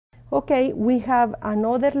Okay, we have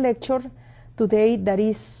another lecture today that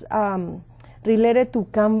is related to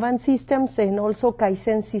Kanban systems and also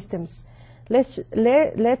Kaizen systems.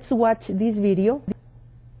 Let's watch this video,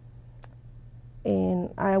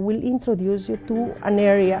 and I will introduce you to an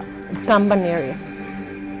area, Kanban area.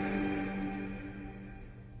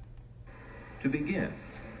 To begin,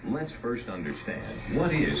 let's first understand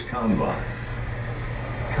what is Kanban.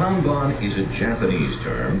 Kanban is a Japanese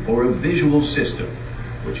term for a visual system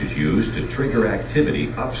which is used to trigger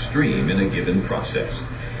activity upstream in a given process.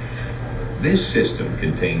 This system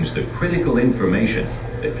contains the critical information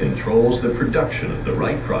that controls the production of the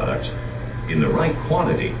right products in the right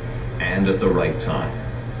quantity and at the right time.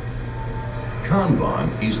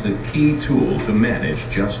 Kanban is the key tool to manage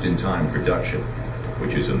just-in-time production,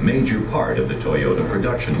 which is a major part of the Toyota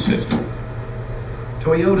production system.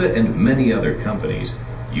 Toyota and many other companies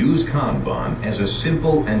use Kanban as a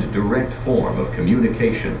simple and direct form of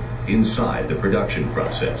communication inside the production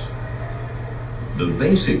process. The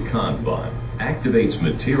basic Kanban activates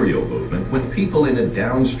material movement when people in a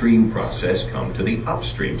downstream process come to the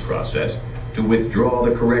upstream process to withdraw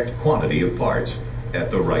the correct quantity of parts at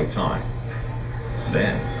the right time.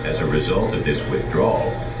 Then, as a result of this withdrawal,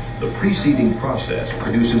 the preceding process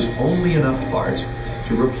produces only enough parts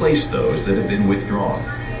to replace those that have been withdrawn.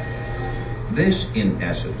 This, in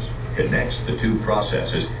essence, connects the two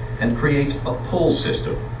processes and creates a pull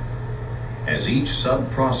system. As each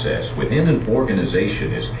sub-process within an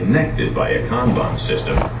organization is connected by a Kanban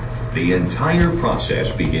system, the entire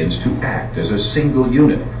process begins to act as a single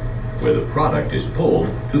unit, where the product is pulled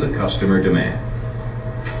to the customer demand.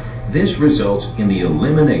 This results in the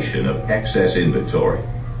elimination of excess inventory,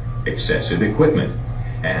 excessive equipment,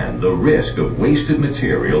 and the risk of wasted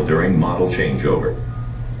material during model changeover.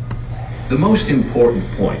 The most important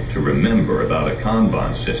point to remember about a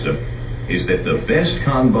Kanban system is that the best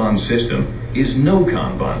Kanban system is no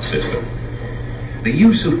Kanban system. The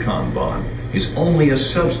use of Kanban is only a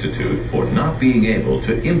substitute for not being able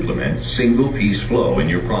to implement single-piece flow in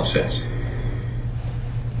your process.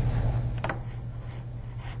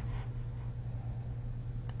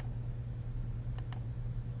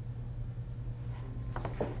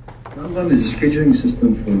 Kanban is a scheduling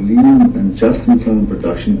system for lean and just-in-time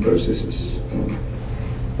production processes.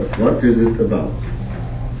 But what is it about?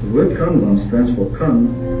 The word Kanban stands for Kan,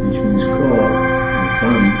 which means card, and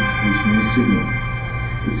Ban, which means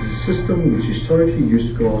signal. It is a system which historically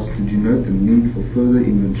used cards to denote the need for further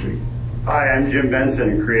inventory. Hi, I'm Jim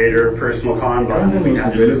Benson, creator of Personal Kanban. We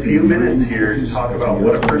have just a few minutes here to talk about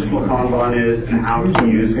what a personal Kanban is and how to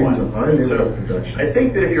use one. So, I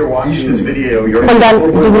think that if you're watching this video, you're looking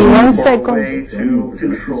for a way to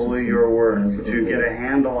control your work, to get a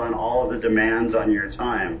handle on all of the demands on your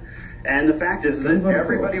time. And the fact is that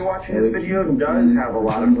everybody watching this video does have a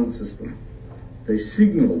lot of system. They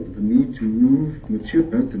signal the need to move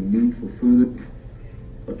material, the need for further.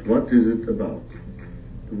 But what is it about?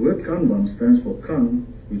 The word Kanban stands for Kan,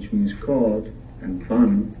 which means card, and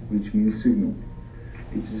Ban, which means signal.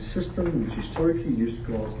 It is a system which historically used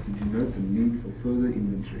cards to denote the need for further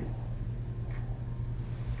inventory.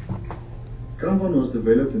 Kanban was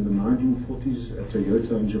developed in the 1940s at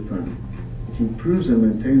Toyota in Japan. It improves and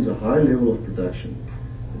maintains a high level of production.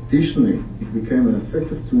 Additionally, it became an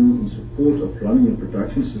effective tool in support of running a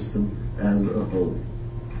production system as a whole.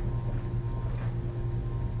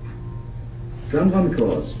 Kanban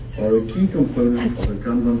cards are a key component of a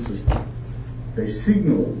Kanban system. They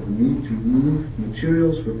signal the need to move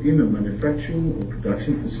materials within a manufacturing or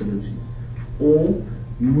production facility, or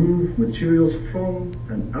move materials from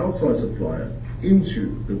an outside supplier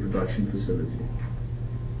into the production facility.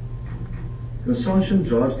 Consumption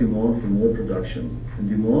drives demand for more production, and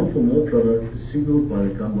demand for more product is signaled by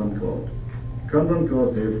the Kanban card. Kanban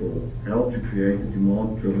cards therefore help to create a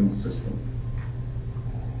demand-driven system.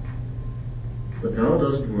 But how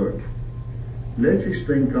does it work? Let's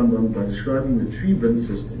explain Kanban by describing the 3-bin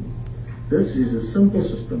system. This is a simple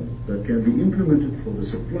system that can be implemented for the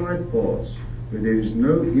supplied parts where there is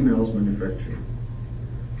no in-house manufacturing.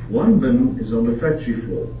 1 bin is on the factory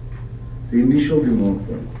floor, the initial demand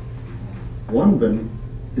point. 1 bin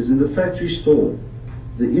is in the factory store,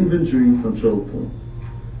 the inventory control point.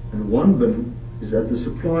 And 1 bin is at the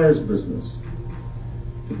supplier's business.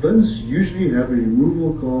 The bins usually have a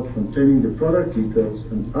removable card containing the product details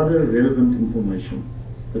and other relevant information,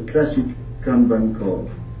 the classic Kanban card.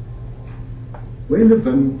 When the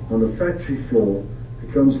bin on the factory floor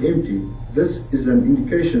becomes empty, this is an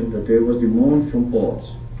indication that there was demand from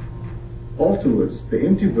parts. Afterwards, the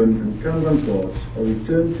empty bin and Kanban cards are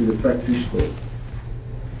returned to the factory store.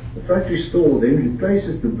 The factory store then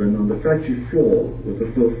replaces the bin on the factory floor with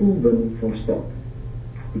a full bin from stock,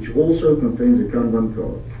 which also contains a Kanban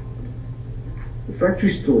card. The factory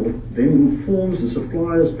store then informs the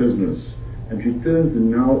supplier's business and returns the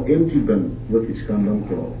now empty bin with its Kanban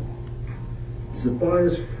card. The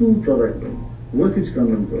supplier's full product bin with its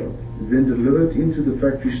Kanban card is then delivered into the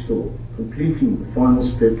factory store, completing the final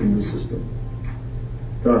step in the system.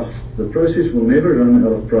 Thus, the process will never run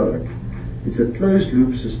out of product. It's a closed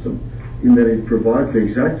loop system in that it provides the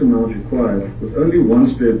exact amount required with only one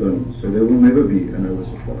spare bin, so there will never be an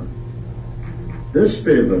oversupply. This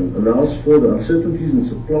spare bin allows for the uncertainties in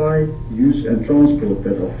supply, use and transport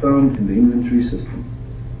that are found in the inventory system.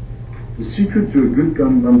 The secret to a good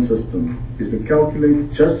Kanban system is to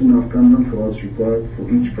calculate just enough Kanban cards required for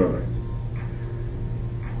each product.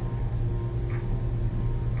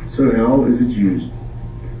 So how is it used?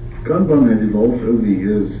 Kanban has evolved over the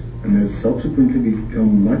years and has subsequently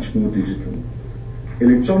become much more digital.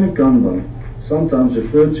 Electronic Kanban, sometimes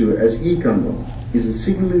referred to as e-Kanban, is a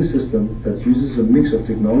signaling system that uses a mix of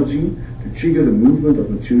technology to trigger the movement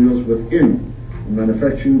of materials within a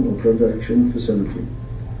manufacturing or production facility.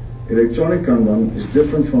 Electronic Kanban is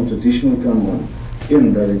different from traditional Kanban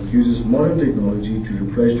in that it uses modern technology to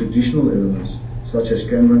replace traditional elements such as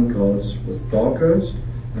Kanban cards with barcodes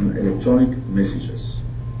and electronic messages.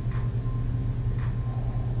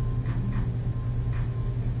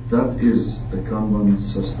 That is the Kanban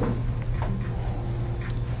system.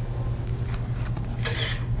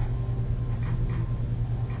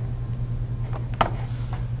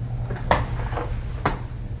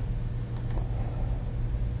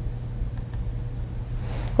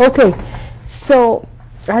 Okay, so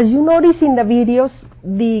as you notice in the videos,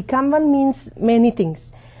 the Kanban means many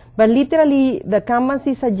things, but literally the Kanban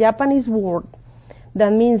is a Japanese word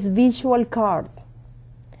that means visual card.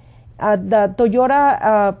 The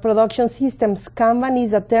Toyota production systems, Kanban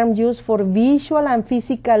is a term used for visual and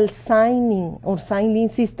physical signing or signing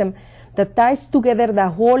system that ties together the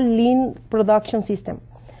whole lean production system.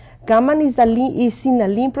 Kanban is in a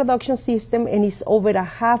lean production system and is over a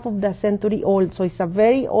half of the century old, so it's a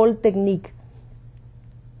very old technique.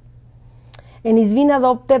 And it's been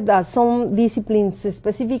adopted as some disciplines,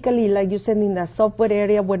 specifically, like you said, in the software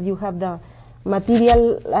area where you have the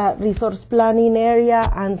material resource planning area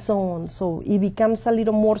and so on. So it becomes a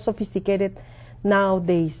little more sophisticated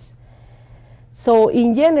nowadays. So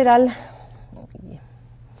in general,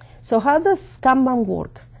 so how does Kanban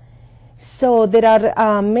work? So there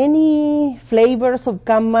are many flavors of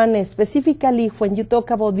Kanban, specifically when you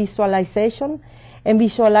talk about visualization and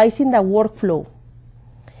visualizing the workflow.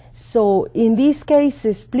 So in this case,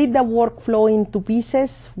 split the workflow into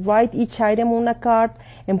pieces, write each item on a card,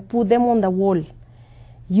 and put them on the wall.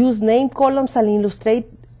 Use name columns and illustrate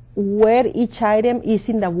where each item is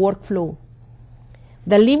in the workflow.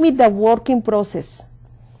 Delimit the working process.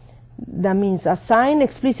 That means assign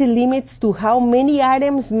explicit limits to how many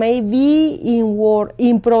items may be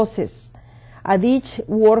in process at each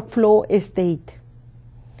workflow state.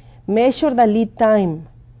 Measure the lead time.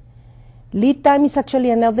 Lead time is actually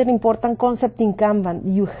another important concept in Kanban.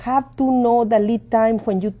 You have to know the lead time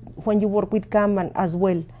when you work with Kanban as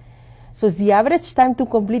well. So it's the average time to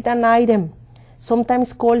complete an item,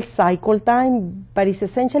 sometimes called cycle time, but it's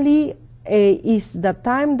essentially is the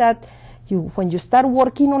time that when you start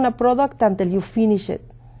working on a product until you finish it.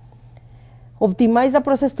 Optimize the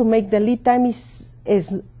process to make the lead time is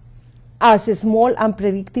as small and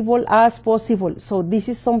predictable as possible. So this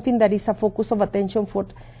is something that is a focus of attention for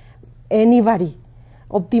anybody.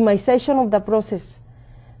 Optimization of the process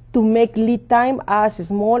to make lead time as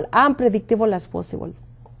small and predictable as possible.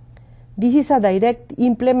 This is a direct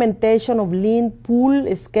implementation of lean pool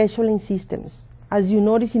scheduling systems. As you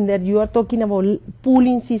notice in there, you are talking about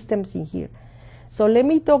pooling systems in here. So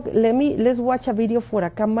let's watch a video for a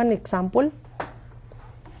Kanban example.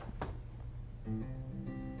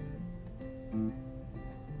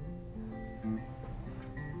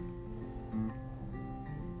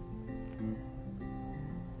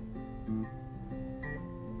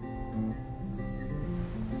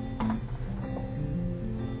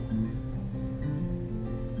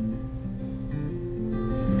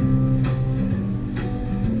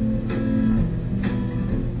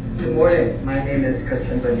 Good morning. My name is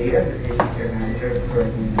Christian Bonilla, the patient care manager for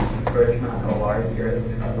the Bergman OR here at the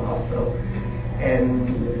Wisconsin Hospital. And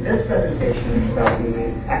this presentation is about the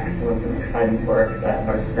excellent and exciting work that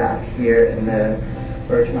our staff here in the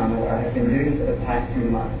Bergman OR have been doing for the past few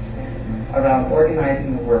months around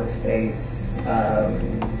organizing the workspace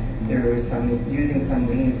through using some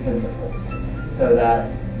lean principles, so that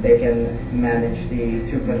They can manage the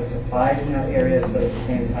throughput of supplies in that area, but at the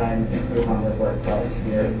same time improve on the workflows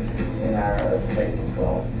here in our place as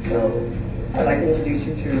well. So I'd like to introduce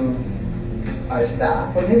you to our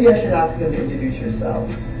staff, or maybe I should ask them to introduce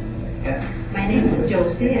yourselves. Yeah. My name is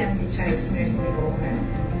Josie. I'm the charge nurse in the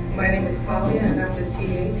program. My name is Talia, and I'm the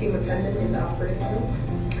TA, team attendant in the operating room.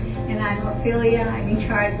 And I'm Ophelia. I'm in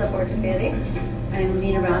charge of orthopedic. I'm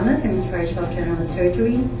Lena Ramos. I'm in charge of general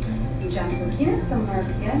surgery. I'm John Burkina. I'm an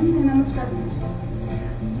RPN, and I'm a scrub nurse.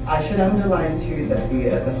 I should underline too that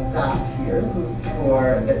the staff here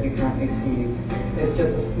that you currently see is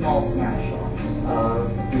just a small snapshot of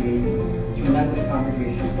the tremendous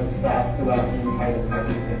contributions of staff throughout the entire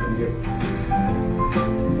department every year.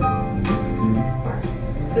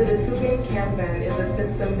 So the two-bin Kanban is a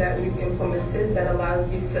system that we've implemented that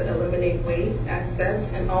allows you to eliminate waste, access,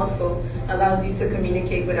 and also allows you to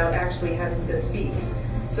communicate without actually having to speak.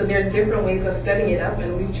 So there's different ways of setting it up,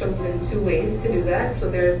 and we've chosen 2 ways to do that. So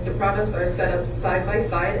the products are set up side by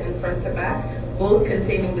side and front to back, both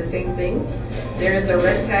containing the same things. There is a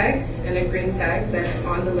red tag and a green tag that's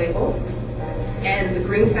on the label. And the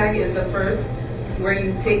green tag is the first where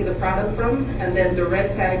you take the product from, and then the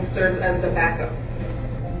red tag serves as the backup.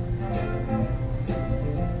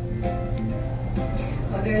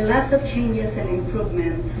 There are lots of changes and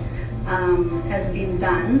improvements has been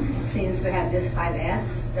done since we have this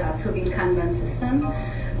 5S, the two-bin Kanban system,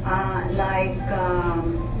 like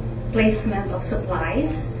placement of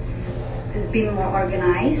supplies, being more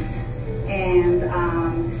organized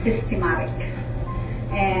and systematic,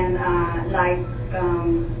 and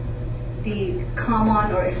the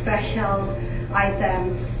common or special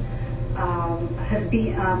items has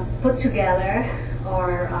been put together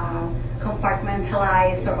or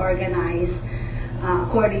compartmentalized or organized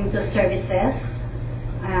according to services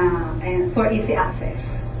and for easy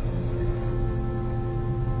access.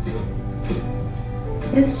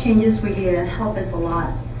 These changes really help us a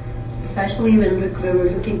lot, especially when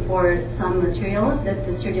we're looking for some materials that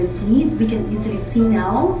the surgeons need. We can easily see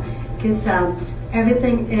now because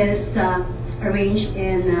everything is arranged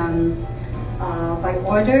in by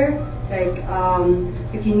order. Like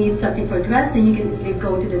if you need something for dressing, you can easily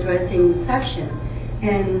go to the dressing section,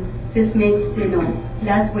 and this makes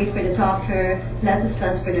less wait for the doctor, less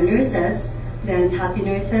stress for the nurses. Then happy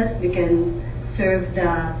nurses, we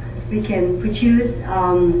can produce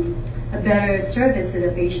a better service to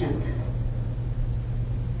the patient.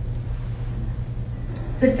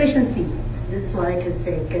 Efficiency, this is what I can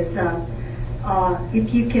say, because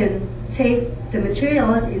if you can take the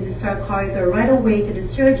materials in the sterile corridor right away to the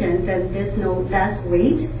surgeon, then there's no less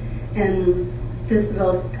wait, and this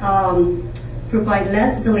will provide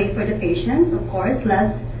less delay for the patients, of course,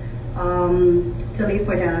 less delay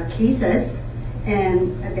for the cases,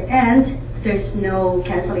 and at the end, there's no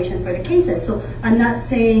cancellation for the cases. So I'm not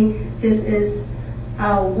saying this is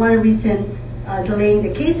one reason delaying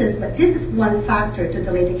the cases, but this is one factor to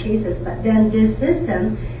delay the cases. But then this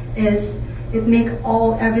system make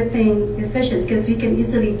everything efficient, because we can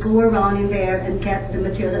easily go around in there and get the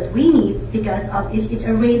materials that we need because of it's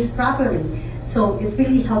arranged properly. So it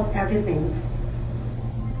really helps everything.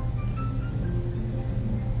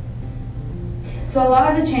 So a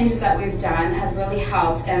lot of the changes that we've done have really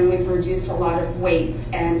helped, and we've reduced a lot of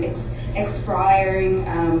waste and expiring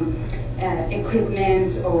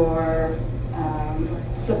equipment or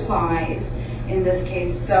supplies in this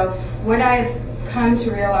case. So what I've come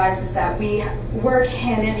to realize is that we work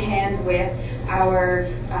hand in hand with our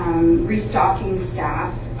restocking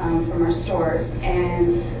staff from our stores,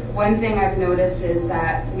 and one thing I've noticed is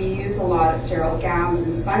that we use a lot of sterile gowns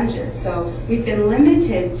and sponges. So we've been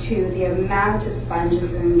limited to the amount of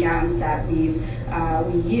sponges and gowns that we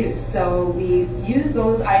use. So we use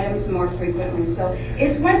those items more frequently. So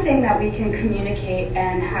it's one thing that we can communicate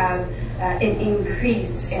and have an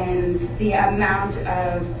increase in the amount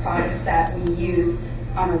of products that we use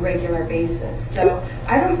on a regular basis. So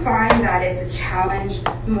I don't find that it's a challenge,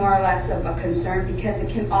 more or less of a concern, because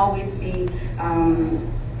it can always be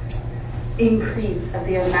increase of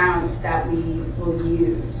the amounts that we will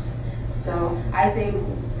use. So I think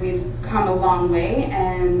we've come a long way,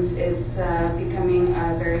 and it's becoming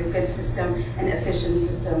a very good system and efficient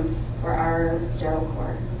system for our sterile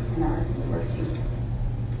corps and our work team.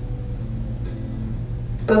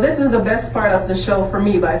 So this is the best part of the show for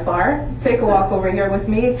me by far. Take a walk over here with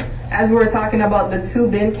me. As we were talking about the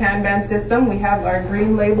two-bin Kanban system, we have our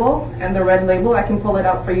green label and the red label. I can pull it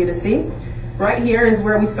out for you to see. Right here is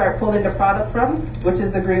where we start pulling the product from, which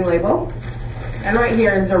is the green label. And right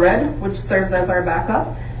here is the red, which serves as our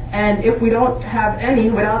backup. And if we don't have any,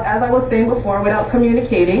 as I was saying before, without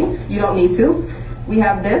communicating, you don't need to, we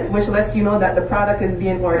have this, which lets you know that the product is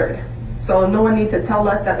being ordered. So no one needs to tell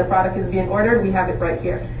us that the product is being ordered. We have it right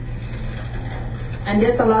here. And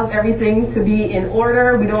this allows everything to be in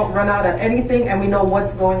order. We don't run out of anything, and we know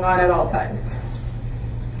what's going on at all times.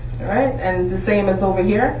 All right, and the same as over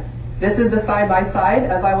here. This is the side by side,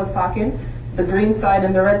 as I was talking, the green side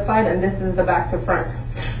and the red side, and this is the back to front.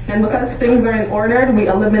 And because things are in order, we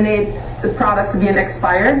eliminate the products being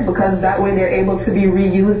expired, because that way they're able to be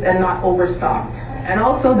reused and not overstocked. And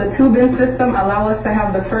also the two-bin system allow us to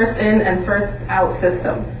have the first in and first out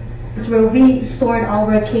system. It's where we stored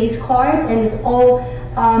our case card, and it's all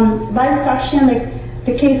by section, like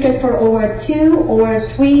the case card for OR 2, OR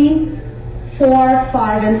 3, 4,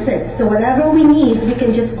 5, and 6. So whatever we need, we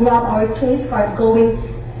can just grab our case card going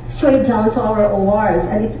straight down to our ORs.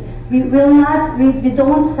 And we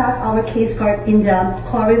don't stack our case card in the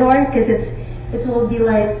corridor, because it will be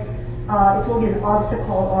like it will be an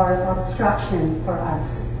obstacle or obstruction for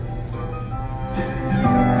us.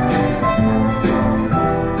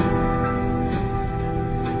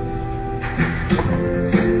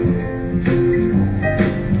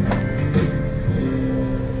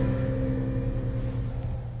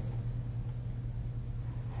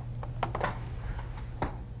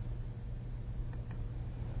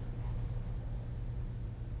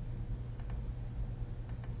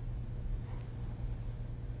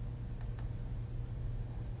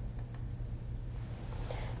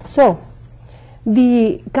 So,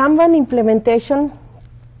 the Kanban implementation,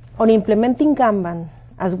 or implementing Kanban,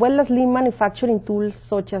 as well as lean manufacturing tools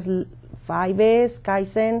such as 5S,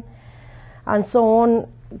 Kaizen, and so on,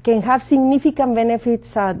 can have significant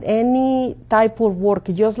benefits at any type of work,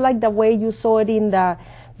 just like the way you saw it in the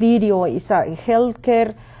video. It's a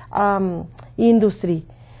healthcare industry.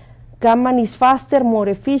 Kanban is faster, more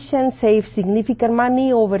efficient, saves significant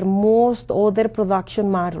money over most other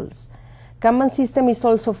production models. Kanban system is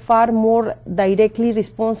also far more directly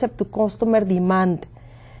responsive to customer demand.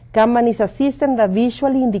 Kanban is a system that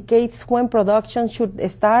visually indicates when production should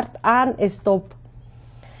start and stop.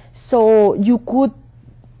 So you could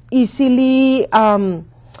easily combine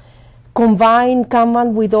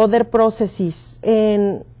Kanban with other processes.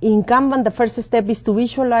 And in Kanban, the first step is to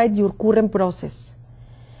visualize your current process,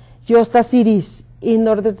 just as it is, in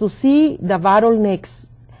order to see the bottlenecks.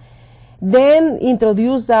 Then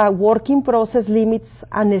introduce the working process limits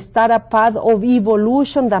and start a path of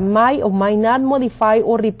evolution that might or might not modify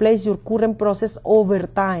or replace your current process over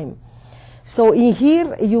time. So in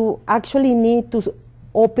here, you actually need to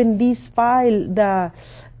open this file, the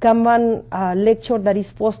Kanban lecture that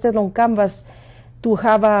is posted on Canvas, to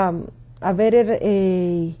have a better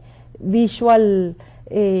visual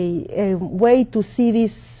way to see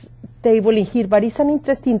this table in here. But it's an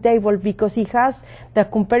interesting table because it has the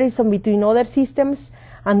comparison between other systems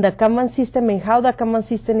and the Kanban system, and how the Kanban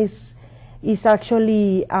system is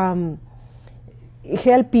actually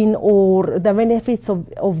helping, or the benefits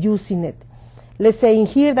of using it. Let's say in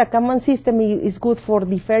here the Kanban system is good for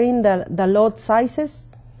deferring the lot sizes,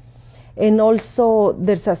 and also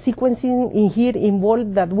there's a sequencing in here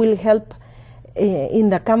involved that will help in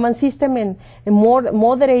the Kanban system, and a more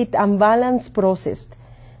moderate and balanced process.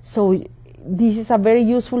 So this is a very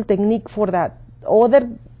useful technique for that. Other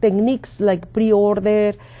techniques like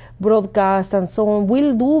pre-order, broadcast, and so on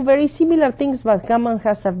will do very similar things, but Kanban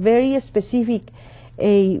has a very specific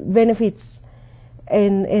benefits,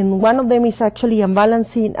 and one of them is actually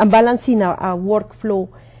balancing a workflow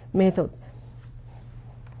method.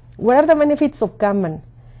 What are the benefits of Kanban?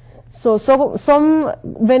 So some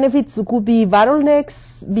benefits could be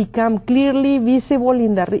bottlenecks become clearly visible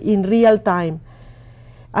in real time.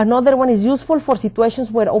 Another one is useful for situations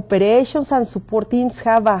where operations and support teams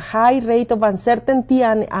have a high rate of uncertainty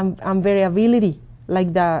and variability,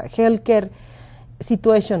 like the healthcare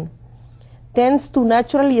situation. Tends to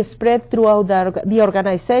naturally spread throughout the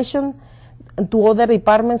organization to other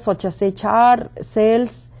departments such as HR,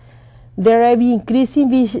 sales. There will be increasing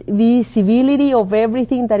visibility of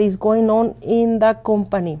everything that is going on in the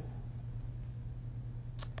company.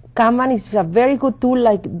 Kanban is a very good tool,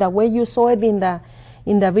 like the way you saw it in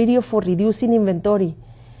the video, for reducing inventory.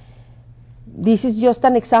 This is just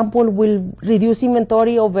an example. Will reduce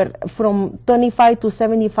inventory from 25 to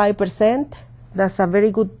 75%. That's a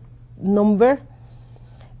very good number,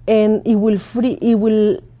 and it will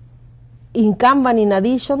in Kanban, in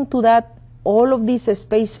addition to that, all of this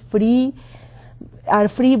space are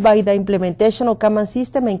free by the implementation of Kanban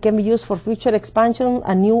system and can be used for future expansion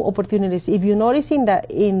and new opportunities. If you notice in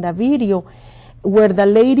the video, where the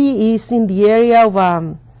lady is in the area of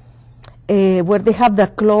where they have the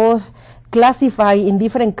cloth classified in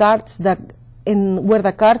different carts, where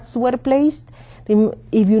the carts were placed,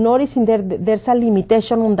 If you notice in there, there's a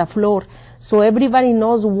limitation on the floor, so everybody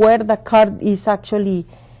knows where the card is actually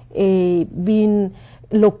being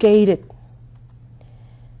located.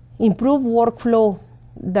 Improve workflow.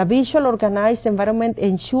 The visual organized environment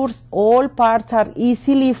ensures all parts are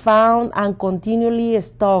easily found and continually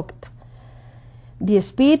stocked. The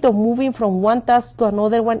speed of moving from one task to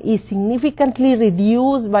another one is significantly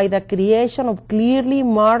reduced by the creation of clearly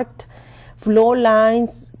marked flow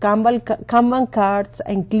lines, Kanban cards,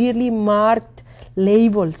 and clearly marked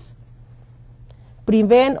labels.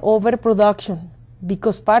 Prevent overproduction,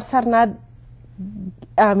 because parts are not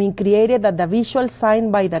created at the visual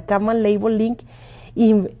sign by the Kanban label link.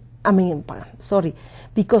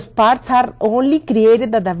 Because parts are only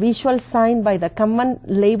created at the visual sign by the Kanban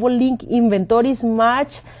label link, inventory is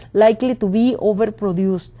much likely to be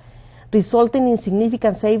overproduced, resulting in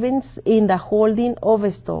significant savings in the holding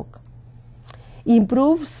of stock.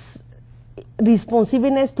 Improves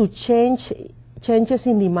responsiveness to changes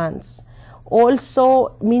in demands.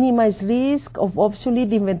 Also minimize risk of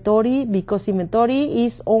obsolete inventory, because inventory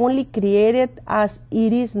is only created as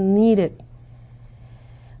it is needed.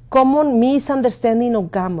 Common misunderstanding of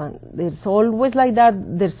Kanban. There's always like that.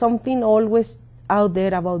 There's something always out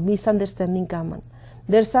there about misunderstanding Kanban.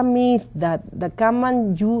 There's a myth that the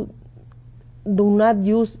Kanban you do not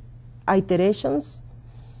use iterations.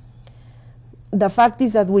 The fact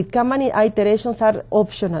is that with Kanban, iterations are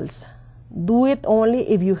optionals. Do it only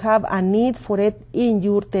if you have a need for it in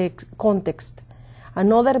your context.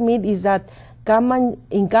 Another myth is that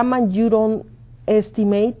in Kanban you don't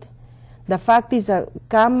estimate. The fact is that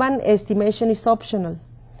Kanban estimation is optional.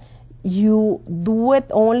 You do it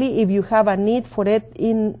only if you have a need for it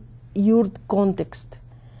in your context.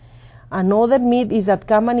 Another myth is that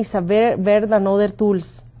Kanban is better than other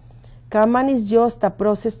tools. Kanban is just a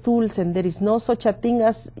process tool, and there is no such a thing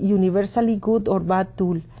as universally good or bad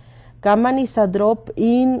tool. Kanban is a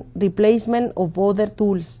drop-in replacement of other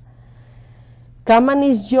tools. Kanban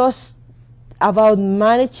is just about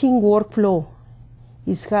managing workflow.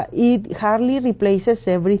 It hardly replaces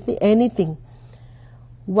anything.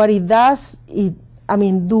 What it does,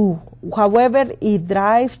 however, it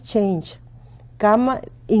drives change.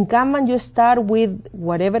 In Kanban, you start with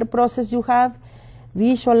whatever process you have,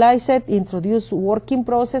 visualize it, introduce working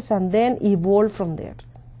process, and then evolve from there.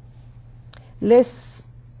 Let's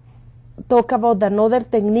talk about another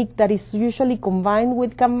technique that is usually combined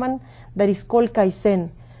with Kanban, that is called Kaizen.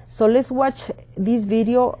 So let's watch this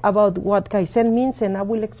video about what Kaizen means, and I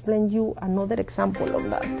will explain you another example of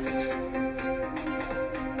that.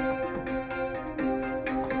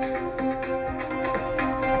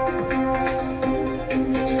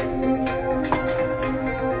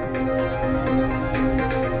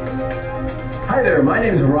 Hi there, my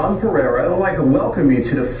name is Ron Pereira, and I'd like to welcome you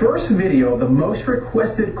to the first video of the most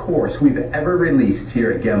requested course we've ever released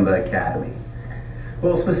here at Gemba Academy.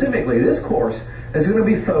 Well, specifically, this course is going to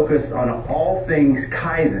be focused on all things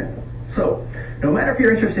Kaizen. So, no matter if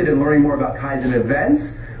you're interested in learning more about Kaizen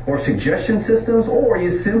events or suggestion systems, or you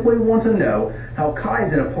simply want to know how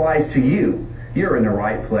Kaizen applies to you, you're in the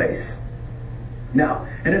right place. Now,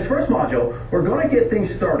 in this first module, we're going to get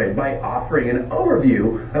things started by offering an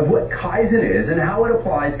overview of what Kaizen is and how it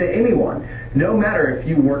applies to anyone, no matter if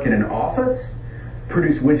you work in an office,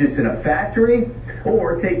 produce widgets in a factory,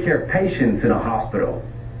 or take care of patients in a hospital.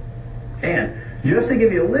 And just to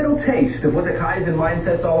give you a little taste of what the Kaizen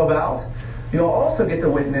mindset's all about, you'll also get to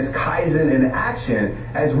witness Kaizen in action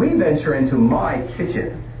as we venture into my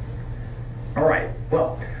kitchen. All right,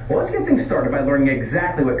 well, let's get things started by learning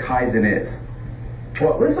exactly what Kaizen is.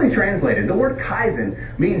 Well, loosely translated, the word Kaizen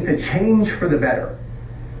means to change for the better.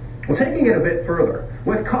 Well, taking it a bit further,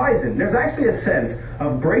 with Kaizen, there's actually a sense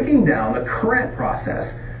of breaking down the current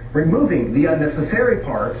process, removing the unnecessary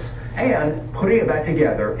parts, and putting it back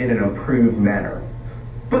together in an improved manner.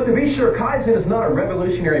 But to be sure, Kaizen is not a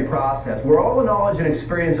revolutionary process where all the knowledge and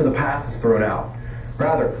experience of the past is thrown out.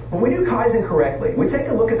 Rather, when we do Kaizen correctly, we take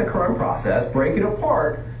a look at the current process, break it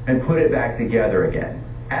apart, and put it back together again.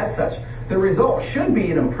 As such, the result should be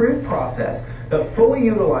an improved process that fully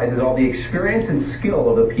utilizes all the experience and skill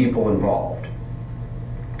of the people involved.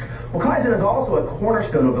 Well, Kaizen is also a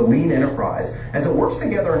cornerstone of the lean enterprise, as it works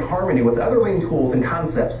together in harmony with other lean tools and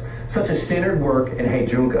concepts such as standard work and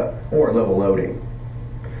Heijunka, or level loading.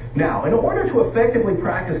 Now, in order to effectively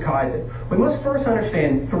practice Kaizen, we must first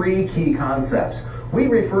understand three key concepts we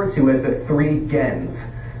refer to as the three gens,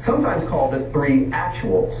 sometimes called the three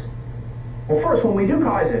actuals. Well, first, when we do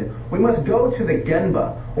Kaizen, we must go to the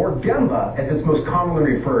Genba, or Gemba as it's most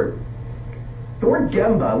commonly referred. The word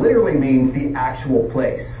Gemba literally means the actual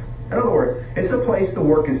place. In other words, it's the place the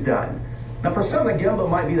work is done. Now for some, the Gemba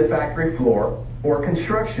might be the factory floor, or a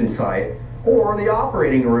construction site, or the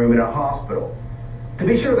operating room in a hospital. To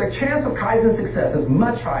be sure, the chance of Kaizen success is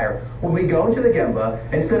much higher when we go into the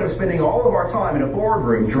Gemba instead of spending all of our time in a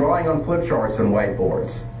boardroom drawing on flip charts and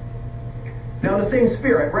whiteboards. Now, in the same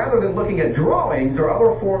spirit, rather than looking at drawings or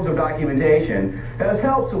other forms of documentation, it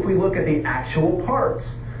helps if we look at the actual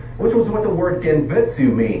parts, which was what the word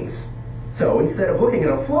Genbutsu means. So, instead of looking at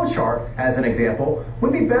a flowchart, as an example,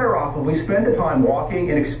 we'd be better off if we spent the time walking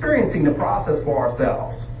and experiencing the process for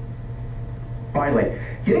ourselves. Finally,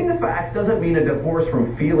 getting the facts doesn't mean a divorce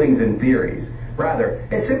from feelings and theories. Rather,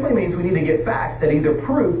 it simply means we need to get facts that either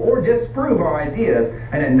prove or disprove our ideas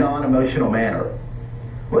in a non-emotional manner.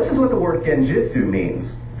 Well, this is what the word genjutsu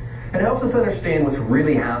means. It helps us understand what's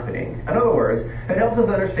really happening. In other words, it helps us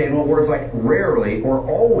understand what words like rarely or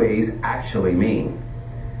always actually mean.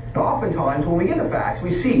 Now, oftentimes, when we get the facts,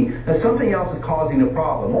 we see that something else is causing the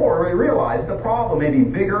problem, or we realize the problem may be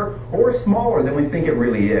bigger or smaller than we think it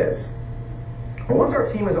really is. But once our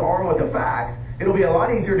team is armed with the facts, it'll be a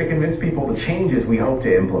lot easier to convince people the changes we hope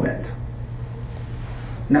to implement.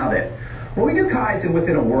 Now then, when we do Kaizen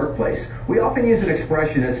within a workplace, we often use an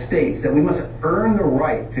expression that states that we must earn the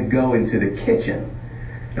right to go into the kitchen.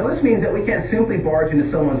 Now this means that we can't simply barge into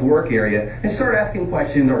someone's work area and start asking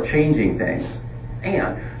questions or changing things.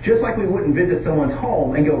 And just like we wouldn't visit someone's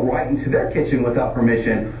home and go right into their kitchen without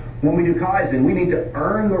permission, when we do Kaizen, we need to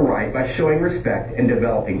earn the right by showing respect and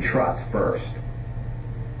developing trust first.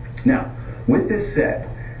 Now, with this said,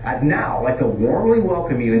 I'd now like to warmly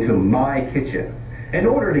welcome you into my kitchen in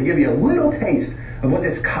order to give you a little taste of what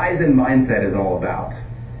this Kaizen mindset is all about.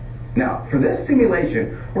 Now, for this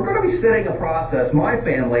simulation, we're going to be studying a process my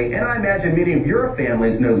family, and I imagine many of your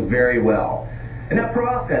families, knows very well. And that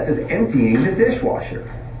process is emptying the dishwasher.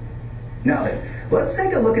 Now then, let's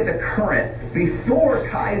take a look at the current before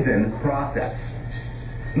Kaizen process.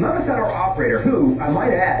 Notice that our operator, who, I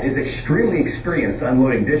might add, is extremely experienced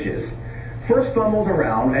unloading dishes, first fumbles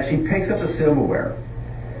around as she picks up the silverware.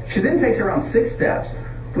 She then takes around 6 steps,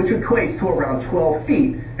 which equates to around 12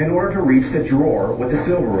 feet, in order to reach the drawer with the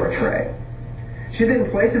silverware tray. She then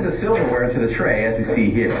places the silverware into the tray, as we see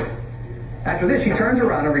here. After this, she turns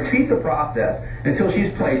around and repeats the process until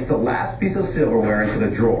she's placed the last piece of silverware into the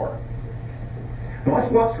drawer. Now let's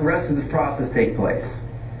watch the rest of this process take place.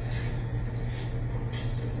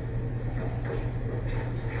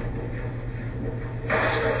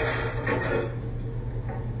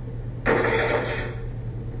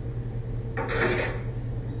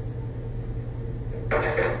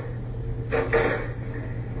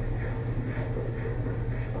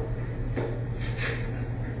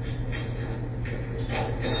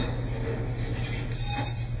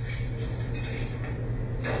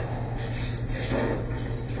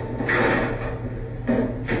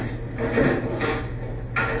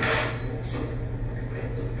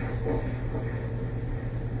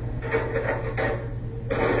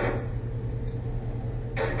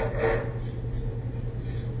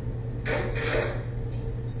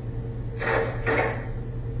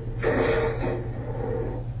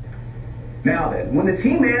 Now then, when the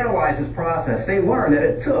team analyzed this process, they learned that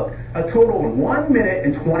it took a total of 1 minute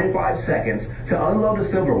and 25 seconds to unload the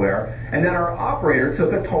silverware, and that our operator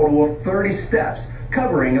took a total of 30 steps,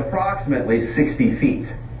 covering approximately 60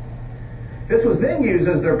 feet. This was then used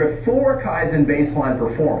as their before Kaizen baseline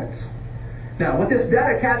performance. Now, with this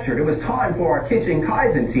data captured, it was time for our kitchen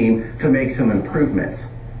Kaizen team to make some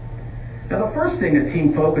improvements. Now, the first thing the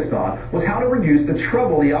team focused on was how to reduce the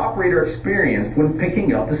trouble the operator experienced when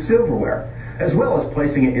picking up the silverware, as well as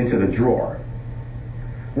placing it into the drawer.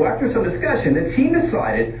 Well, after some discussion, the team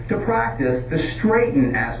decided to practice the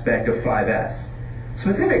straighten aspect of 5S.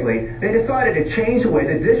 Specifically, they decided to change the way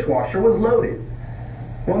the dishwasher was loaded.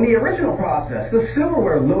 Well, in the original process, the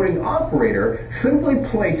silverware loading operator simply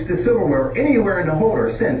placed the silverware anywhere in the holder,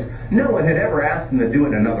 since no one had ever asked them to do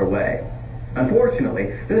it another way.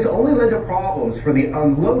 Unfortunately, this only led to problems for the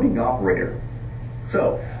unloading operator.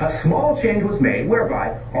 So, a small change was made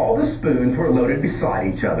whereby all the spoons were loaded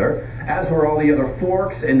beside each other, as were all the other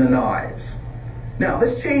forks and the knives. Now,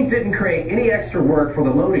 this change didn't create any extra work for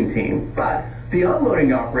the loading team, but the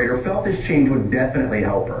unloading operator felt this change would definitely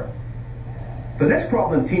help her. The next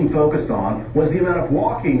problem the team focused on was the amount of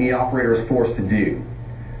walking the operator is forced to do.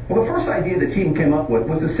 Well, the first idea the team came up with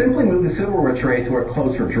was to simply move the silverware tray to a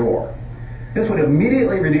closer drawer. This would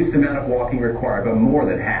immediately reduce the amount of walking required by more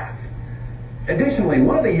than half. Additionally,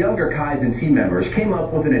 one of the younger Kaizen team members came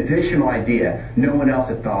up with an additional idea no one else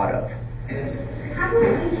had thought of. How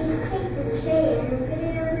about we just take the tray and put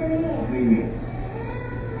it over there? What do you mean?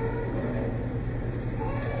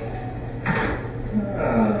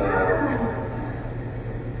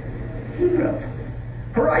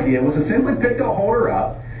 idea was to simply pick the holder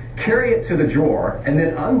up, carry it to the drawer, and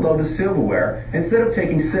then unload the silverware instead of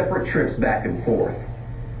taking separate trips back and forth.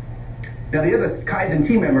 Now the other Kaizen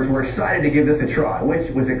team members were excited to give this a try,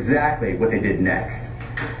 which was exactly what they did next.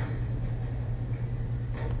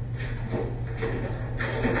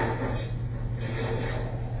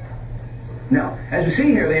 Now, as you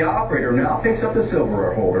see here, the operator now picks up the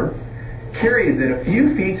silverware holder, carries it a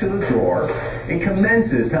few feet to the drawer, and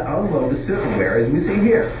commences to unload the silverware as we see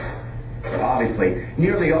here. Obviously,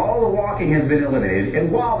 nearly all the walking has been eliminated,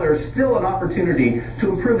 and while there's still an opportunity to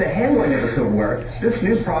improve the handling of the silverware, this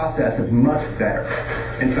new process is much better.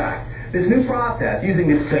 In fact, this new process, using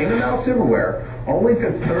the same amount of silverware, only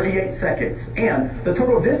took 38 seconds, and the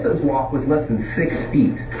total distance walked was less than 6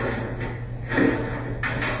 feet.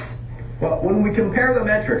 Well, when we compare the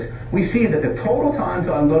metrics, we see that the total time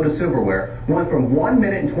to unload the silverware went from 1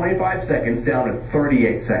 minute and 25 seconds down to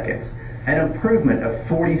 38 seconds, an improvement of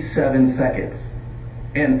 47 seconds.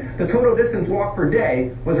 And the total distance walked per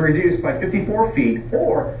day was reduced by 54 feet,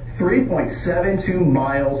 or 3.72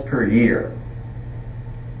 miles per year.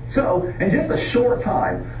 So, in just a short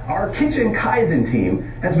time, our Kitchen Kaizen team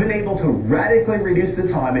has been able to radically reduce the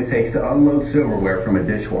time it takes to unload silverware from a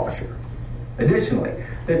dishwasher. Additionally,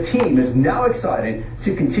 the team is now excited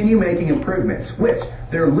to continue making improvements, which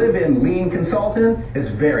their live-in lean consultant is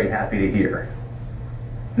very happy to hear.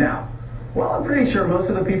 Now, while I'm pretty sure most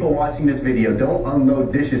of the people watching this video don't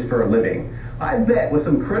unload dishes for a living, I bet with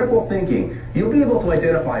some critical thinking, you'll be able to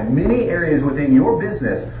identify many areas within your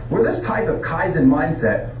business where this type of Kaizen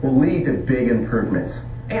mindset will lead to big improvements.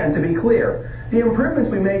 And to be clear, the improvements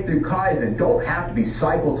we make through Kaizen don't have to be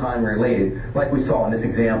cycle time related like we saw in this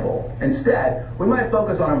example. Instead, we might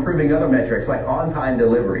focus on improving other metrics like on-time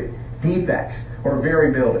delivery, defects, or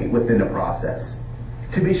variability within the process.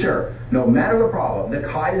 To be sure, no matter the problem, the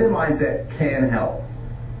Kaizen mindset can help.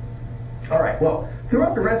 All right, well,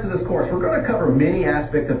 throughout the rest of this course, we're going to cover many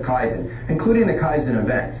aspects of Kaizen, including the Kaizen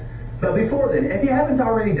event. But before then, if you haven't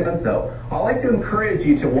already done so, I'd like to encourage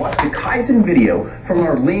you to watch the Kaizen video from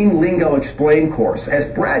our Lean Lingo Explained course, as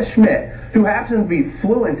Brad Schmidt, who happens to be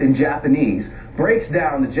fluent in Japanese, breaks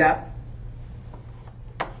down the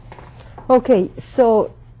Okay,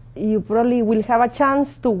 so you probably will have a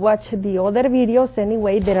chance to watch the other videos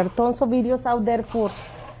anyway. There are tons of videos out there for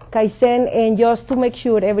Kaizen, and just to make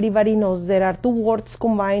sure everybody knows, there are two words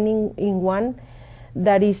combining in one,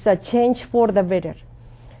 that is a change for the better.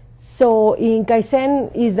 So in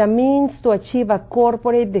Kaizen is the means to achieve a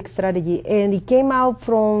corporate strategy, and it came out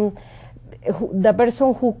from the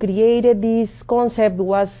person who created this concept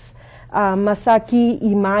was Masaki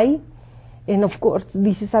Imai, and of course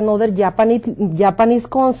this is another Japanese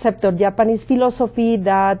concept or Japanese philosophy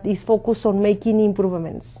that is focused on making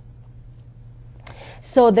improvements.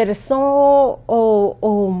 So there are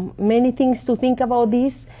so many things to think about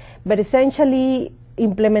this, but essentially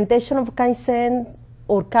implementation of Kaizen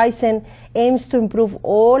aims to improve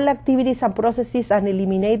all activities and processes and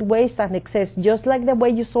eliminate waste and excess, just like the way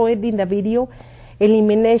you saw it in the video.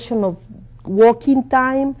 Elimination of walking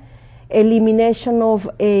time, elimination of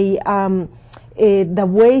the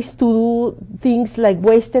ways to do things like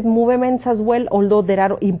wasted movements as well, although there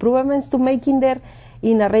are improvements to making there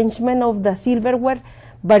in arrangement of the silverware,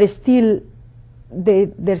 but still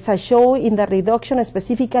there's a show in the reduction,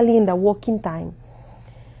 specifically in the walking time.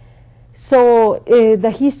 So the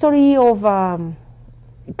history of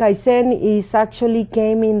Kaizen is actually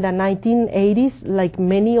came in the 1980s, like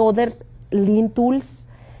many other lean tools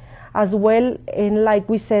as well, and like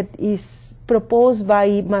we said, is proposed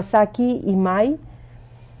by Masaki Imai.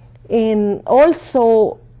 And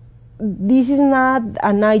also, this is not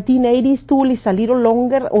a 1980s tool, it's a little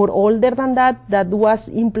longer or older than that, that was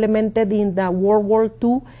implemented in the World War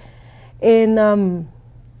II, and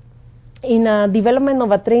in a development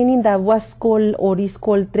of a training that was called, or is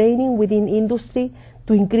called, training within industry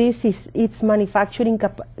to increase its manufacturing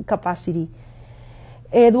capacity.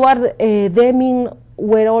 Edward Deming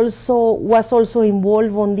was also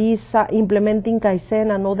involved on this, implementing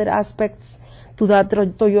Kaizen and other aspects to the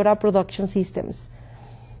Toyota production systems.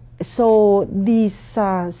 So these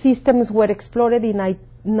systems were explored in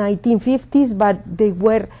 1950s, but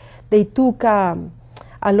they took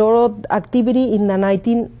a lot of activity in the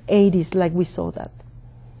 1980s, like we saw that.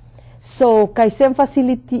 So Kaizen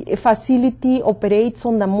facility operates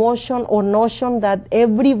on the motion or notion that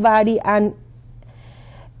everybody and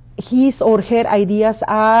his or her ideas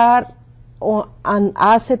are an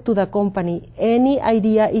asset to the company. Any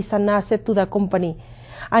idea is an asset to the company.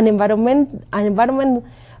 An environment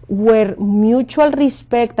where mutual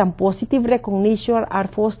respect and positive recognition are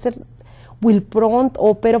fostered will prompt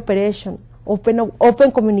operation.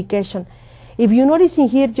 open communication. If you notice in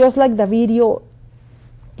here, just like the video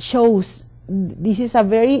shows, this is a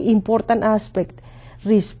very important aspect.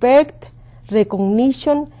 Respect,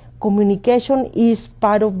 recognition, communication is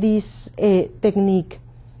part of this technique.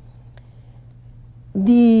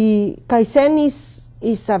 The Kaizen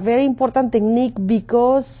is a very important technique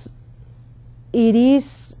because it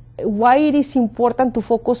is why it is important to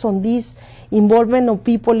focus on this involvement of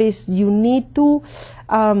people is you need to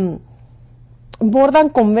more than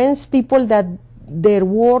convince people that their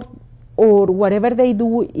work or whatever they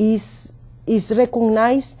do is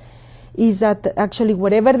recognized, is that actually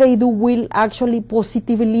whatever they do will actually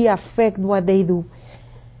positively affect what they do.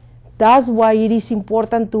 That's why it is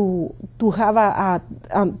important to have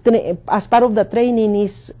as part of the training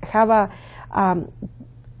is have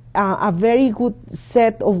a very good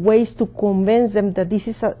set of ways to convince them that this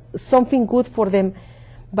is something good for them.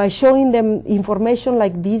 By showing them information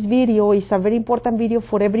like this video is a very important video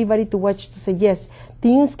for everybody to watch, to say yes,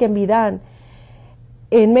 things can be done.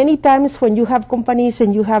 And many times when you have companies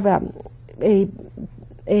and you have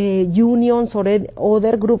unions or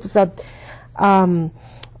other groups that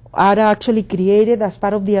are actually created as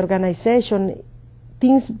part of the organization,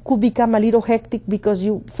 things could become a little hectic because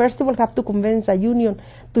you first of all have to convince a union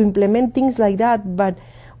to implement things like that. But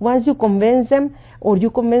once you convince them, or you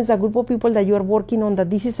convince a group of people that you are working on that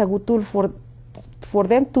this is a good tool for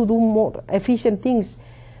them to do more efficient things,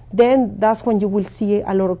 then that's when you will see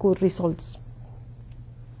a lot of good results.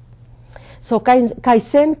 So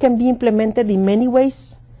Kaizen can be implemented in many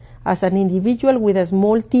ways, as an individual with a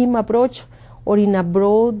small team approach, or in a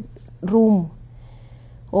broad room,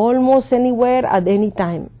 almost anywhere at any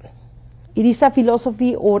time. It is a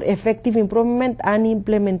philosophy or effective improvement and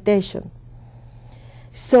implementation.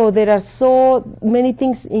 So there are so many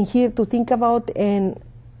things in here to think about, and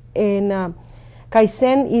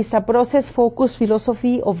Kaizen is a process-focused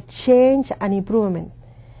philosophy of change and improvement.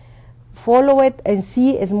 Follow it and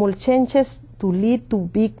see small changes to lead to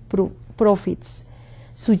big profits.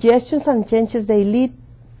 Suggestions and changes they lead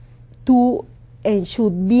to and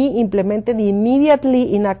should be implemented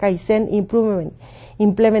immediately in a Kaizen improvement.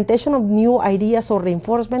 Implementation of new ideas or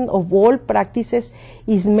reinforcement of old practices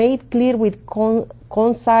is made clear with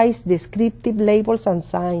concise, descriptive labels and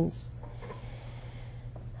signs.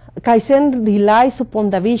 Kaizen relies upon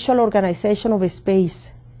the visual organization of a space.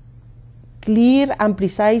 Clear and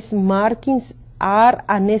precise markings are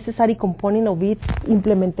a necessary component of its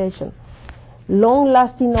implementation.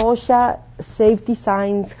 Long-lasting OSHA safety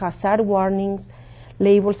signs, hazard warnings,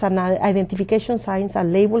 labels, and identification signs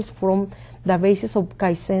and labels form the basis of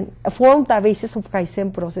Kaizen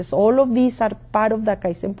process. All of these are part of the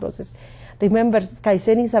Kaizen process. Remember,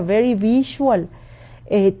 Kaizen is a very visual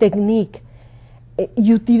technique.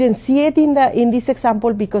 You didn't see it in this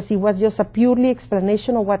example because it was just a purely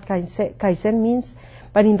explanation of what Kaizen means,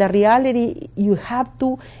 but in the reality, you have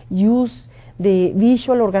to use the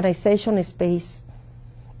visual organization space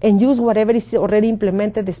and use whatever is already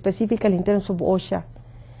implemented specifically in terms of OSHA.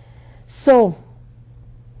 So,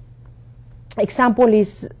 example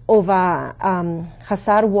is of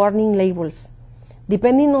hazard warning labels.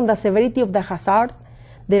 Depending on the severity of the hazard,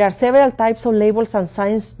 there are several types of labels and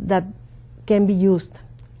signs that can be used.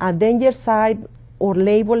 A danger sign or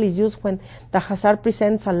label is used when the hazard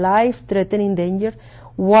presents a life-threatening danger,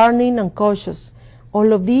 warning, and cautious.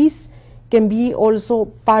 All of these can be also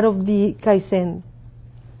part of the Kaizen.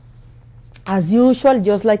 As usual,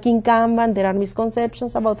 just like in Kanban, there are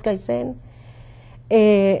misconceptions about Kaizen.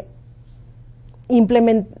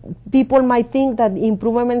 People might think that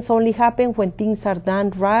improvements only happen when things are done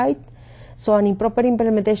right, so an improper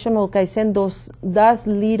implementation of Kaizen does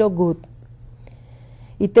little good.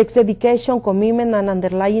 It takes dedication, commitment, and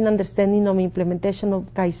underlying understanding of implementation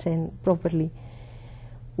of Kaizen properly.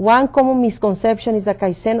 One common misconception is that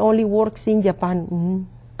Kaizen only works in Japan.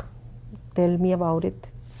 Tell me about it.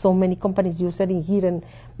 So many companies use it in here in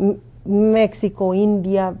Mexico,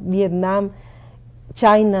 India, Vietnam,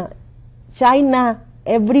 China,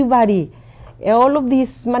 everybody. All of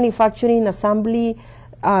this manufacturing, assembly,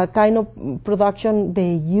 kind of production,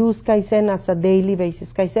 they use Kaizen as a daily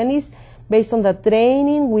basis. Kaizen is based on the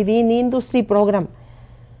training within industry program.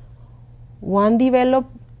 Once developed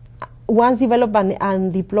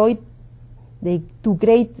and deployed to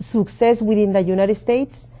great success within the United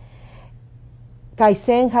States,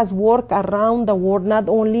 Kaizen has worked around the world, not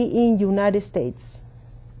only in United States.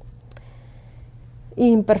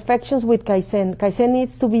 Imperfections with Kaizen. Kaizen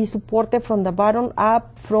needs to be supported from the bottom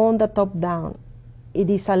up, from the top down. It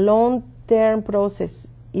is a long-term process.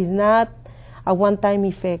 It's not a one-time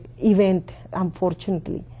event,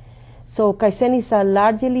 unfortunately. So Kaizen is a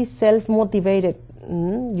largely self-motivated.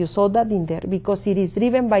 You saw that in there because it is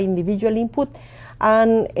driven by individual input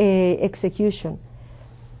and execution.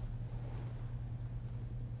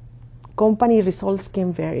 Company results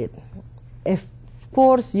can vary. Of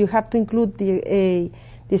course, you have to include the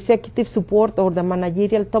executive support or the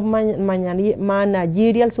managerial top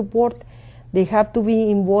managerial support. They have to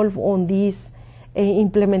be involved on this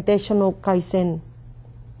implementation of Kaizen.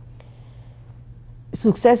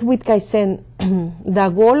 Success with Kaizen. The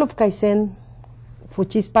goal of Kaizen,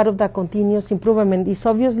 which is part of the continuous improvement, is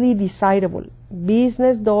obviously desirable.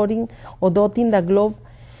 Business dotting the globe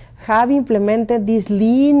have implemented this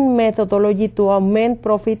lean methodology to augment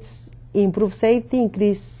profits, improve safety,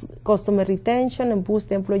 increase customer retention, and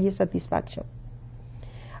boost employee satisfaction.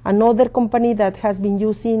 Another company that has been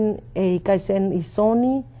using a Kaizen is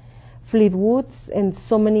Sony, Fleetwoods, and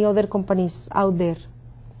so many other companies out there.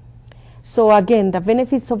 So again, the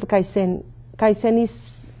benefits of Kaizen. Kaizen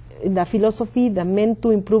is the philosophy that meant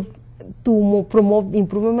to promote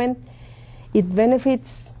improvement. It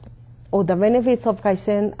benefits, or the benefits of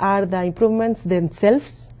Kaizen are the improvements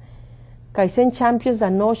themselves. Kaizen champions the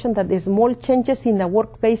notion that the small changes in the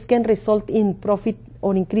workplace can result in profit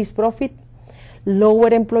or increased profit, lower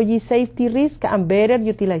employee safety risk, and better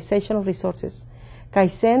utilization of resources.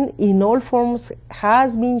 Kaizen in all forms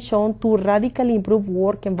has been shown to radically improve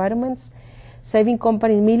work environments, saving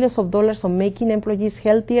companies millions of dollars on making employees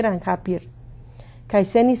healthier and happier.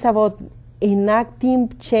 Kaizen is about enacting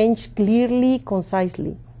change clearly,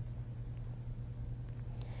 concisely.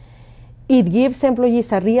 It gives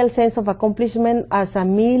employees a real sense of accomplishment as a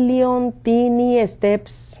million teeny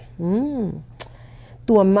steps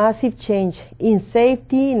to a massive change in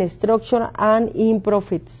safety, in structure, and in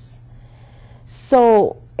profits.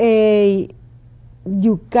 So you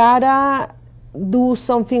gotta do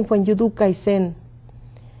something when you do Kaizen.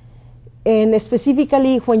 And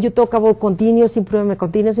specifically when you talk about continuous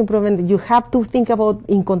improvement, you have to think about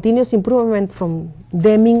in continuous improvement from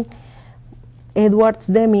Edwards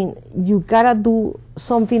Deming, you gotta do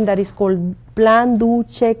something that is called plan, do,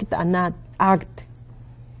 check, and act.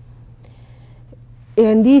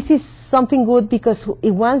 And this is something good because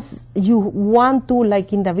once you want to,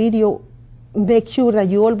 like in the video, make sure that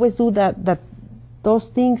you always do those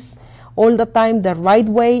things all the time the right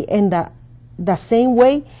way and the same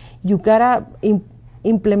way, you gotta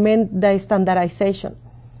implement the standardization.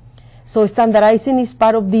 So standardizing is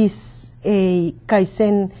part of this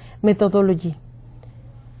Kaizen methodology.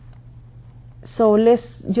 So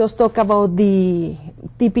let's just talk about the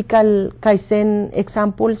typical Kaizen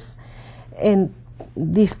examples, and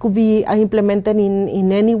this could be implemented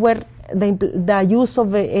in anywhere. The use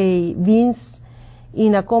of beans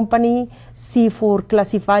in a company, C for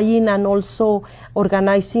classifying and also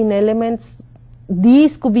organizing elements.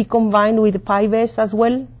 These could be combined with 5S as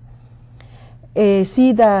well.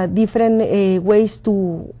 See the different ways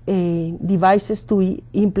to devices to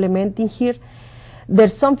implement in here.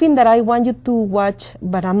 There's something that I want you to watch,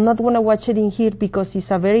 but I'm not going to watch it in here because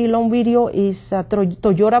it's a very long video. It's a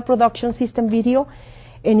Toyota production system video,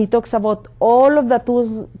 and it talks about all of the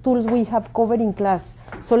tools we have covered in class.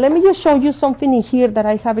 So let me just show you something in here that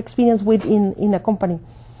I have experience with in a company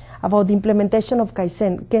about the implementation of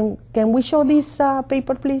Kaizen. Can we show this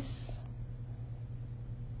paper, please?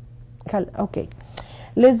 Okay,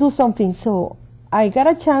 let's do something. So I got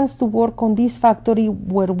a chance to work on this factory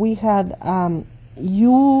where we had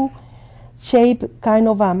U-shaped kind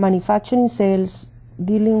of a manufacturing cells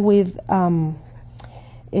dealing with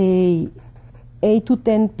 8 to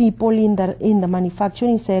 10 people in the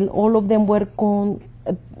manufacturing cell. All of them were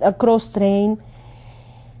cross-trained.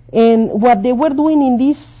 And what they were doing in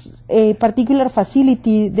this particular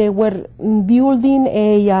facility, they were building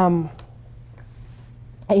a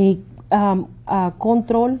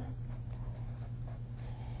control.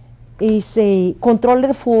 Is a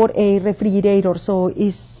controller for a refrigerator. So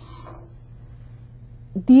this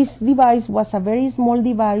device was a very small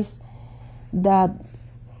device that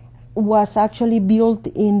was actually built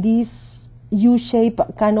in this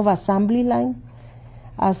U-shaped kind of assembly line.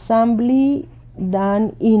 Assembly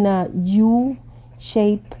done in a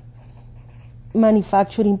U-shaped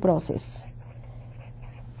manufacturing process.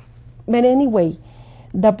 But anyway,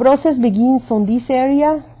 the process begins on this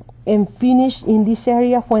area and finish in this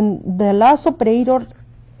area when the last operator,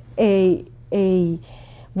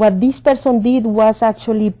 what this person did was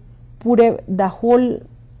actually put the whole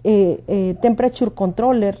temperature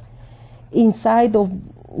controller inside of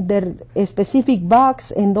their specific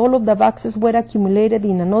box, and all of the boxes were accumulated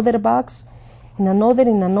in another box, in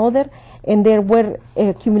another, and they were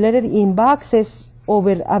accumulated in boxes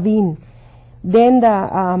over a bin. Then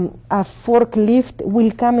a forklift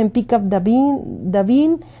will come and pick up the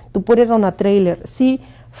bean to put it on a trailer. See,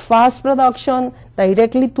 fast production,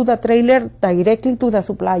 directly to the trailer, directly to the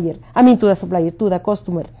supplier. To the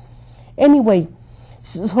customer. Anyway,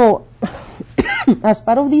 so as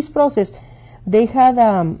part of this process, they had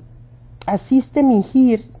a system in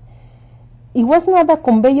here. It was not a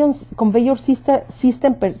conveyor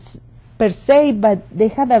system per se, but they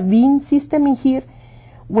had a bean system in here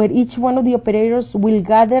where each one of the operators will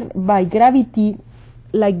gather by gravity,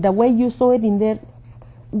 like the way you saw it in there,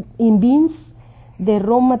 in beans, the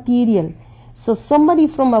raw material. So somebody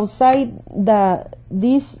from outside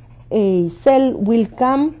this cell will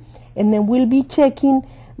come and then will be checking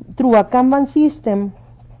through a Kanban system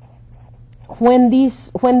when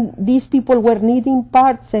these people were needing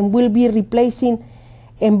parts, and will be replacing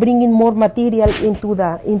and bringing more material into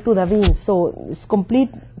the bins. So it's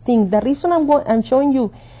complete thing. The reason I'm showing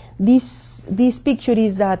you this picture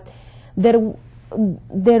is that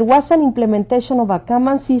there was an implementation of a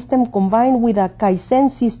Kanban system combined with a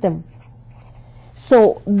Kaizen system.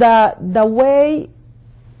 So the way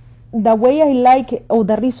I like, or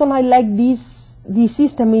the reason I like this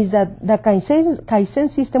system is that the Kaizen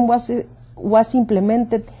system was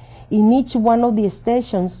implemented in each one of the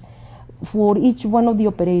stations for each one of the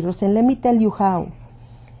operators. And let me tell you how.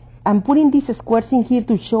 I'm putting these squares in here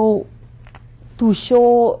to show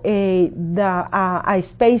a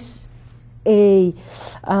space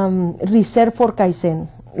reserved for Kaizen.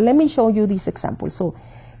 Let me show you this example. So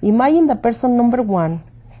imagine the person number 1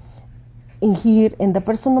 in here and the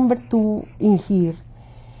person number 2 in here.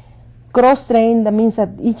 Cross-trained, that means that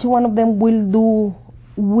each one of them will know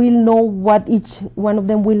what each one of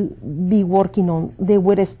them will be working on. They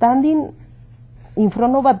were standing in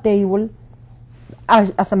front of a table.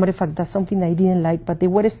 As a matter of fact, that's something I didn't like, but they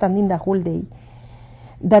were standing the whole day.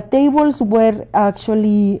 The tables were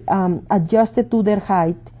actually adjusted to their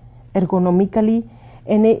height ergonomically,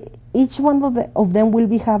 and each one of them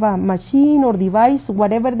will have a machine or device,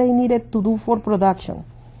 whatever they needed to do for production.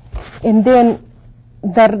 And then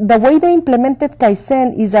the way they implemented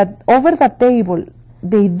Kaizen is that over the table,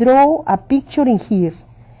 they draw a picture in here,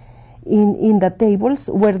 in the tables,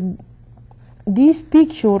 where this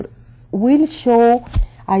picture will show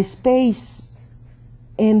a space,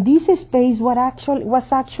 and this space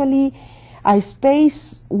was actually a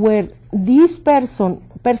space where this person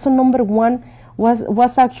number 1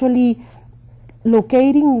 was actually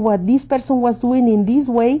locating what this person was doing in this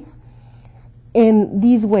way and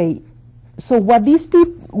this way. So what this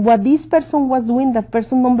person was doing, the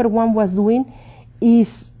person number 1 was doing,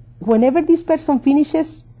 is whenever this person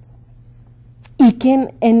finishes, he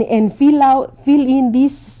can and fill in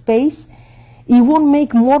this space. He won't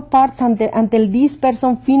make more parts until this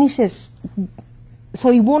person finishes.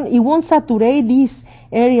 So he won't saturate this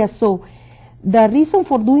area. So the reason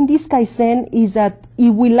for doing this Kaizen is that it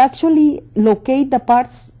will actually locate the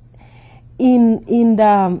parts in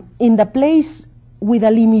the place with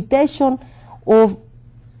a limitation of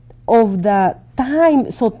the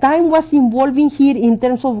time. So time was involving here in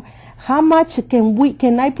terms of how much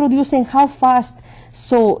can I produce and how fast.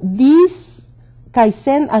 So this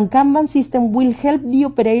Kaizen and Kanban system will help the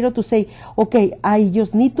operator to say, okay, I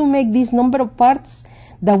just need to make this number of parts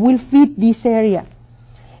that will fit this area,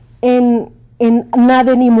 and not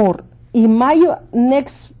anymore. If my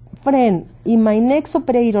next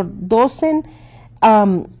operator doesn't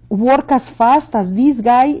work as fast as this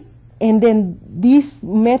guy, and then this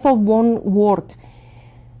method won't work.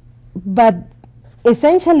 But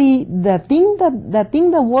essentially, the thing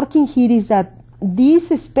that working here is that this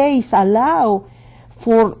space allow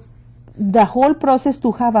for the whole process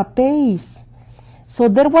to have a pace. So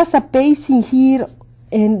there was a pace in here,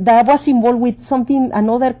 and that was involved with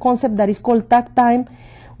another concept that is called takt time,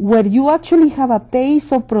 where you actually have a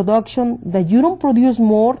pace of production that you don't produce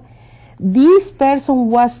more. This person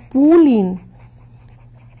was pulling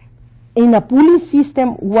in a pulling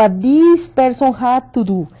system what this person had to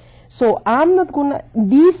do. So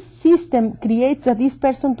this system creates that this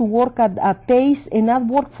person to work at a pace and not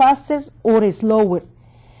work faster or slower.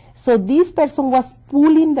 So this person was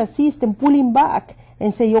pulling the system, pulling back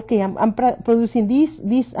and say, okay, I'm producing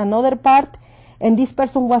this another part, and this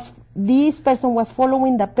person was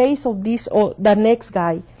following the pace of this or the next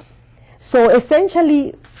guy. So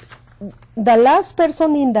essentially, the last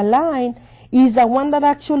person in the line is the one that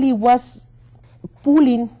actually was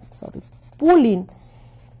pulling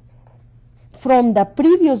from the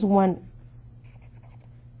previous one,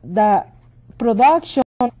 the production,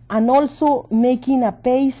 and also making a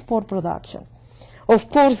pace for production. Of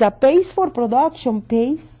course, the pace for production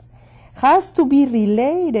has to be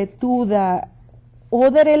related to the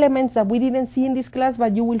other elements that we didn't see in this class,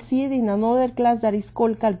 but you will see it in another class that is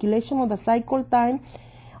called calculation of the cycle time,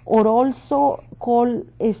 or also called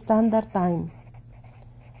a standard time.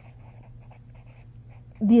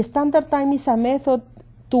 The standard time is a method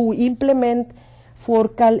to implement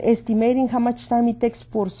for estimating how much time it takes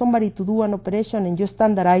for somebody to do an operation, and you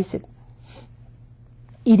standardize it.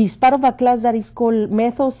 It is part of a class that is called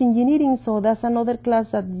methods engineering, so that's another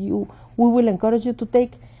class that we will encourage you to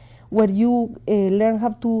take, where you learn how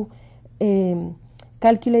to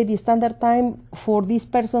calculate the standard time for this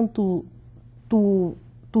person to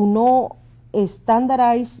know,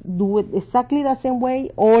 standardize, do it exactly the same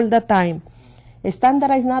way all the time.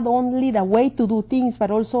 Standardize not only the way to do things,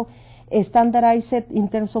 but also standardize it in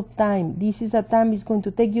terms of time. This is the time it's going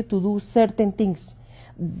to take you to do certain things.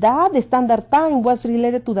 That standard time was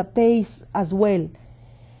related to the pace as well,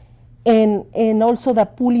 and also the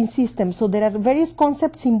pooling system. So there are various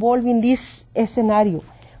concepts involved in this scenario.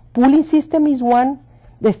 Pooling system is one,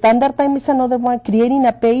 the standard time is another one, creating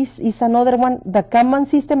a pace is another one, the Kanban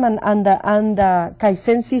system and the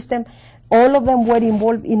Kaizen system, all of them were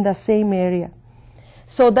involved in the same area.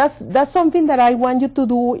 So that's something that I want you to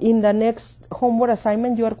do in the next homework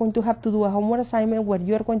assignment. You are going to have to do a homework assignment where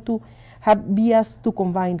you are going to be asked to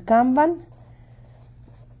combine Kanban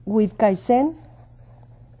with Kaizen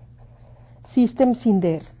systems in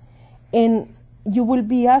there. And you will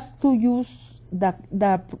be asked to use the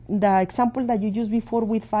example that you used before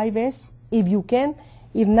with 5S, if you can.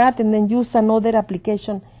 If not, and then use another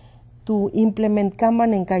application to implement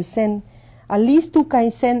Kanban and Kaizen. At least two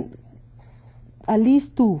Kaizen, at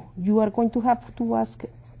least two. You are going to have to ask,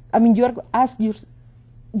 I mean, you are asked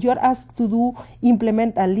to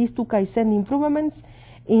implement at least two Kaizen improvements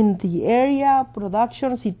in the area,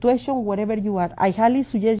 production, situation, wherever you are. I highly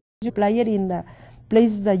suggest you apply it in the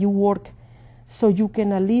place that you work, so you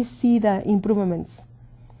can at least see the improvements.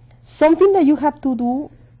 Something that you have to do,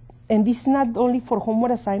 and this is not only for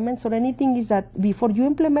homework assignments or anything, is that before you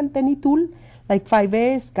implement any tool, like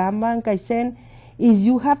 5S, Kanban, Kaizen, is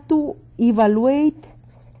you have to evaluate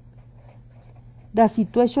the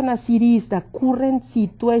situation as it is, the current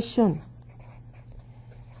situation.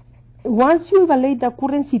 Once you evaluate the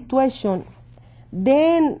current situation,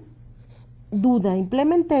 then do the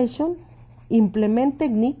implementation, implement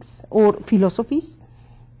techniques or philosophies.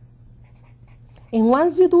 And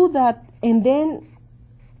once you do that, and then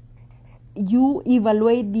you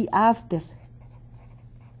evaluate the after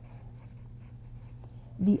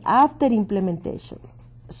implementation.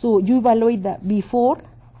 So you evaluate the before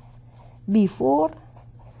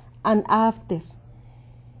and after,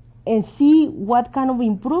 and see what kind of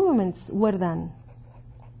improvements were done.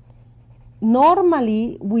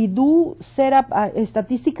 Normally, we do set up a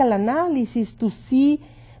statistical analysis to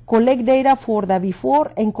collect data for the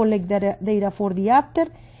before and collect data for the after,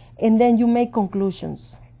 and then you make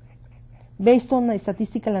conclusions based on a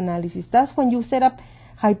statistical analysis. That's when you set up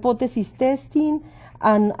hypothesis testing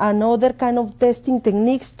and other kind of testing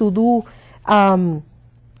techniques to do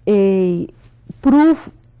a proof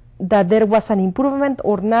that there was an improvement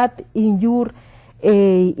or not in your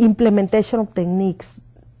implementation of techniques.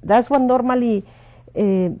 That's what normally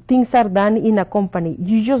things are done in a company.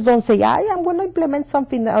 You just don't say, I'm going to implement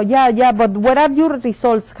something. Oh, yeah, but what are your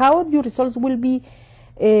results? How your results will be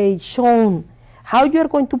shown? How you are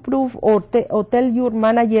going to prove or tell your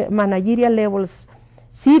managerial levels,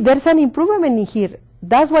 see, there's an improvement in here.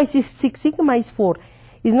 That's why Six Sigma is for.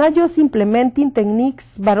 It's not just implementing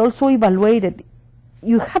techniques, but also evaluated.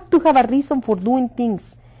 You have to have a reason for doing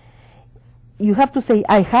things. You have to say,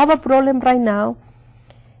 I have a problem right now,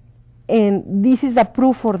 and this is the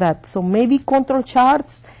proof for that. So maybe control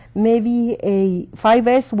charts, maybe a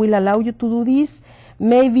 5S will allow you to do this.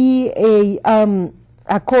 Maybe a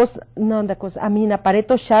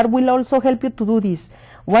Pareto chart will also help you to do this.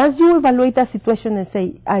 Once you evaluate a situation and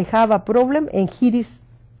say, I have a problem, and here is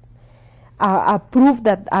a proof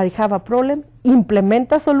that I have a problem,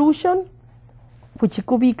 implement a solution, which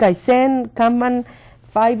could be Kaizen, Kanban,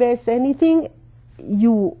 5S, anything,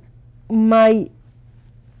 you might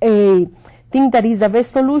think that is the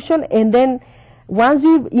best solution, and then once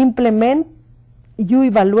you implement, you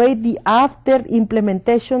evaluate the after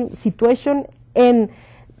implementation situation and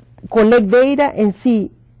collect data and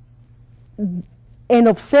see and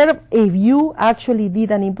observe if you actually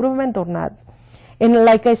did an improvement or not. And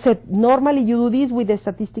like I said, normally you do this with a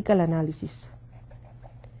statistical analysis.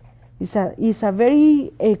 It's a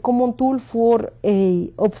very common tool for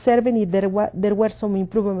observing if there were some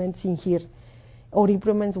improvements in here or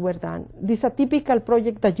improvements were done. This is a typical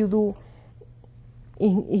project that you do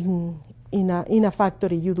in a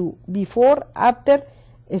factory. You do before, after,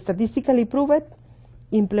 statistically proven,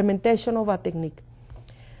 implementation of a technique.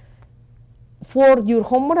 For your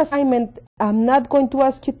homework assignment, I'm not going to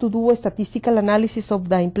ask you to do a statistical analysis of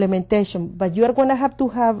the implementation, but you are going to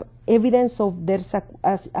have evidence of there's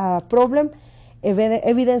a problem,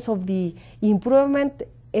 evidence of the improvement,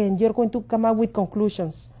 and you're going to come up with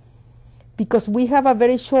conclusions. Because we have a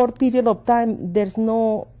very short period of time,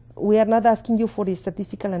 we are not asking you for the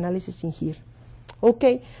statistical analysis in here.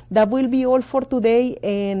 Okay, that will be all for today,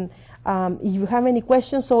 and if you have any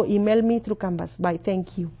questions, so email me through Canvas. Bye,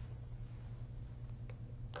 thank you.